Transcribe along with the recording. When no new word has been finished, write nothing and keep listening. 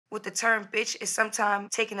with the term bitch is sometimes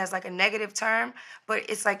taken as like a negative term, but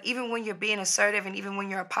it's like even when you're being assertive and even when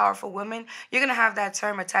you're a powerful woman, you're gonna have that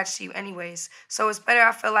term attached to you anyways. So it's better,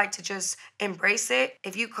 I feel like, to just embrace it.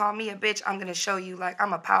 If you call me a bitch, I'm gonna show you like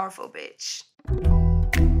I'm a powerful bitch.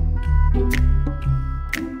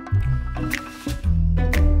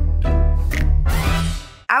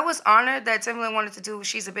 I was honored that Timbaland wanted to do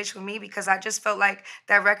She's a Bitch with me because I just felt like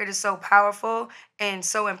that record is so powerful and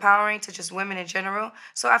so empowering to just women in general.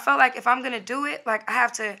 So I felt like if I'm gonna do it, like I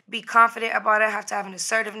have to be confident about it, I have to have an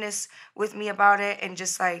assertiveness with me about it and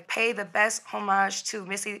just like pay the best homage to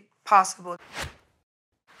Missy possible.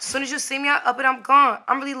 As soon as you see me, I up it, I'm gone.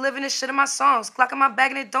 I'm really living this shit in my songs. Clocking my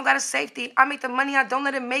bag and it don't got a safety. I make the money, I don't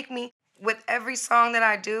let it make me. With every song that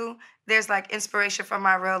I do, there's like inspiration from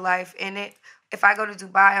my real life in it. If I go to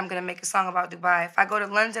Dubai, I'm gonna make a song about Dubai. If I go to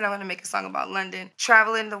London, I'm gonna make a song about London.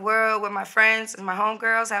 Traveling the world with my friends and my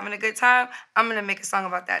homegirls, having a good time, I'm gonna make a song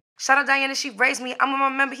about that. Shout out Diana, she raised me. I'm with my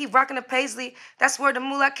member, he rocking the paisley. That's where the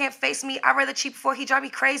moolah can't face me. I'd rather cheat before he drive me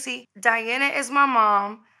crazy. Diana is my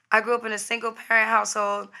mom. I grew up in a single parent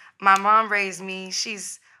household. My mom raised me.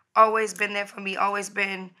 She's always been there for me, always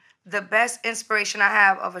been the best inspiration I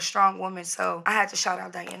have of a strong woman. So I had to shout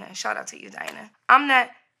out Diana. Shout out to you, Diana. I'm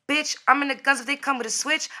that bitch. I'm in the guns if they come with a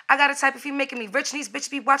switch. I got a type if you making me rich and these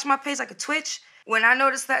bitches be watching my page like a Twitch. When I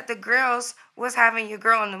noticed that the girls was having your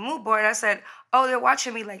girl on the mood board, I said, oh, they're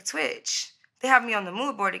watching me like Twitch. They have me on the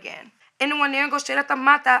mood board again. Anyone there and go straight at the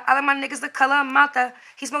mata. I like my niggas the color of mata.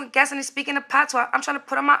 He's smoking gas and he's speaking in patois. I'm trying to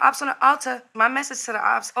put on my ops on the altar. My message to the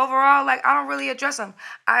ops, overall, like, I don't really address them.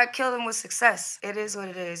 I kill them with success. It is what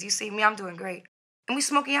it is. You see me, I'm doing great. And we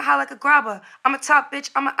smoking your high like a grabber. I'm a top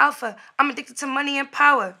bitch, I'm an alpha. I'm addicted to money and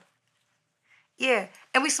power. Yeah,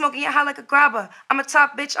 and we smoking your high like a grabber. I'm a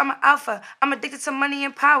top bitch, I'm an alpha. I'm addicted to money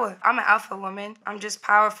and power. I'm an alpha woman. I'm just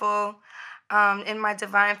powerful. In my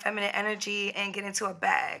divine feminine energy and get into a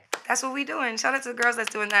bag. That's what we doing. Shout out to the girls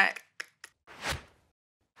that's doing that.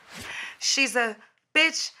 She's a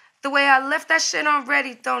bitch. The way I left that shit on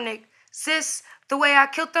ready, don't it? Sis, the way I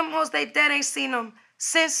killed them hoes, they dead, ain't seen them.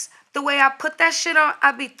 Sis, the way I put that shit on,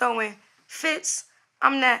 I be throwing fits.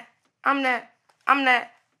 I'm that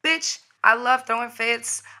bitch. I love throwing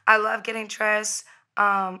fits. I love getting dressed.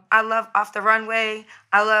 I love off the runway.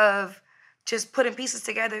 I love just putting pieces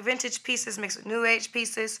together, vintage pieces mixed with new age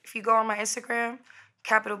pieces. If you go on my Instagram,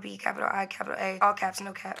 capital B, capital I, capital A, all caps,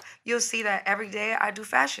 no cap, you'll see that every day I do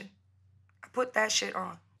fashion. I put that shit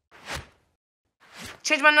on.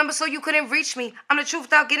 Change my number so you couldn't reach me. I'm the truth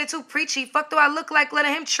without getting too preachy. Fuck do I look like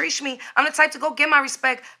letting him treat me? I'm the type to go get my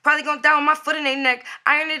respect. Probably gonna die with my foot in their neck.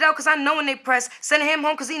 Iron it out cause I know when they press. Sending him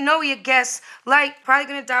home cause he know he a guest. Like, probably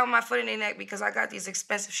gonna die with my foot in their neck because I got these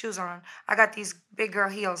expensive shoes on. I got these big girl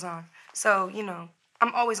heels on. So, you know,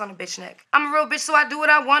 I'm always on a bitch neck. I'm a real bitch, so I do what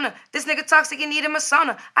I wanna. This nigga toxic, you need him a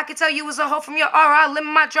sauna. I can tell you was a hoe from your aura. I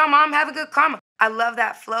limit my drama, I'm having good karma. I love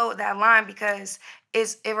that flow, that line, because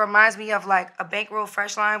it reminds me of like a Bankroll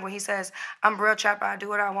Fresh line where he says, I'm a real trapper, I do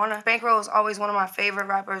what I wanna. Bankroll is always one of my favorite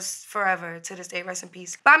rappers forever, to this day, rest in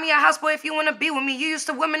peace. Buy me a house, boy, if you wanna be with me. You used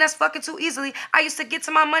to women that's fucking too easily. I used to get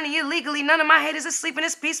to my money illegally. None of my haters are sleeping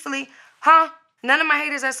this peacefully. Huh? None of my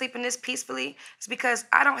haters are sleeping this peacefully. It's because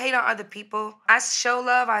I don't hate on other people. I show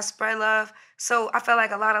love, I spread love. So I feel like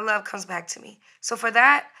a lot of love comes back to me. So for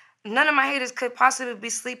that, none of my haters could possibly be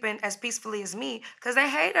sleeping as peacefully as me because they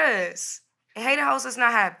haters. And hater hoes is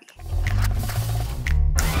not happy.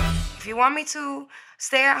 If you want me to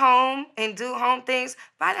stay at home and do home things,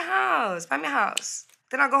 buy the house. Buy me a house.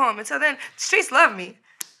 Then I'll go home. Until then, the streets love me.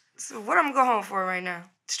 So what I'm going to go home for right now?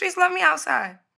 The streets love me outside.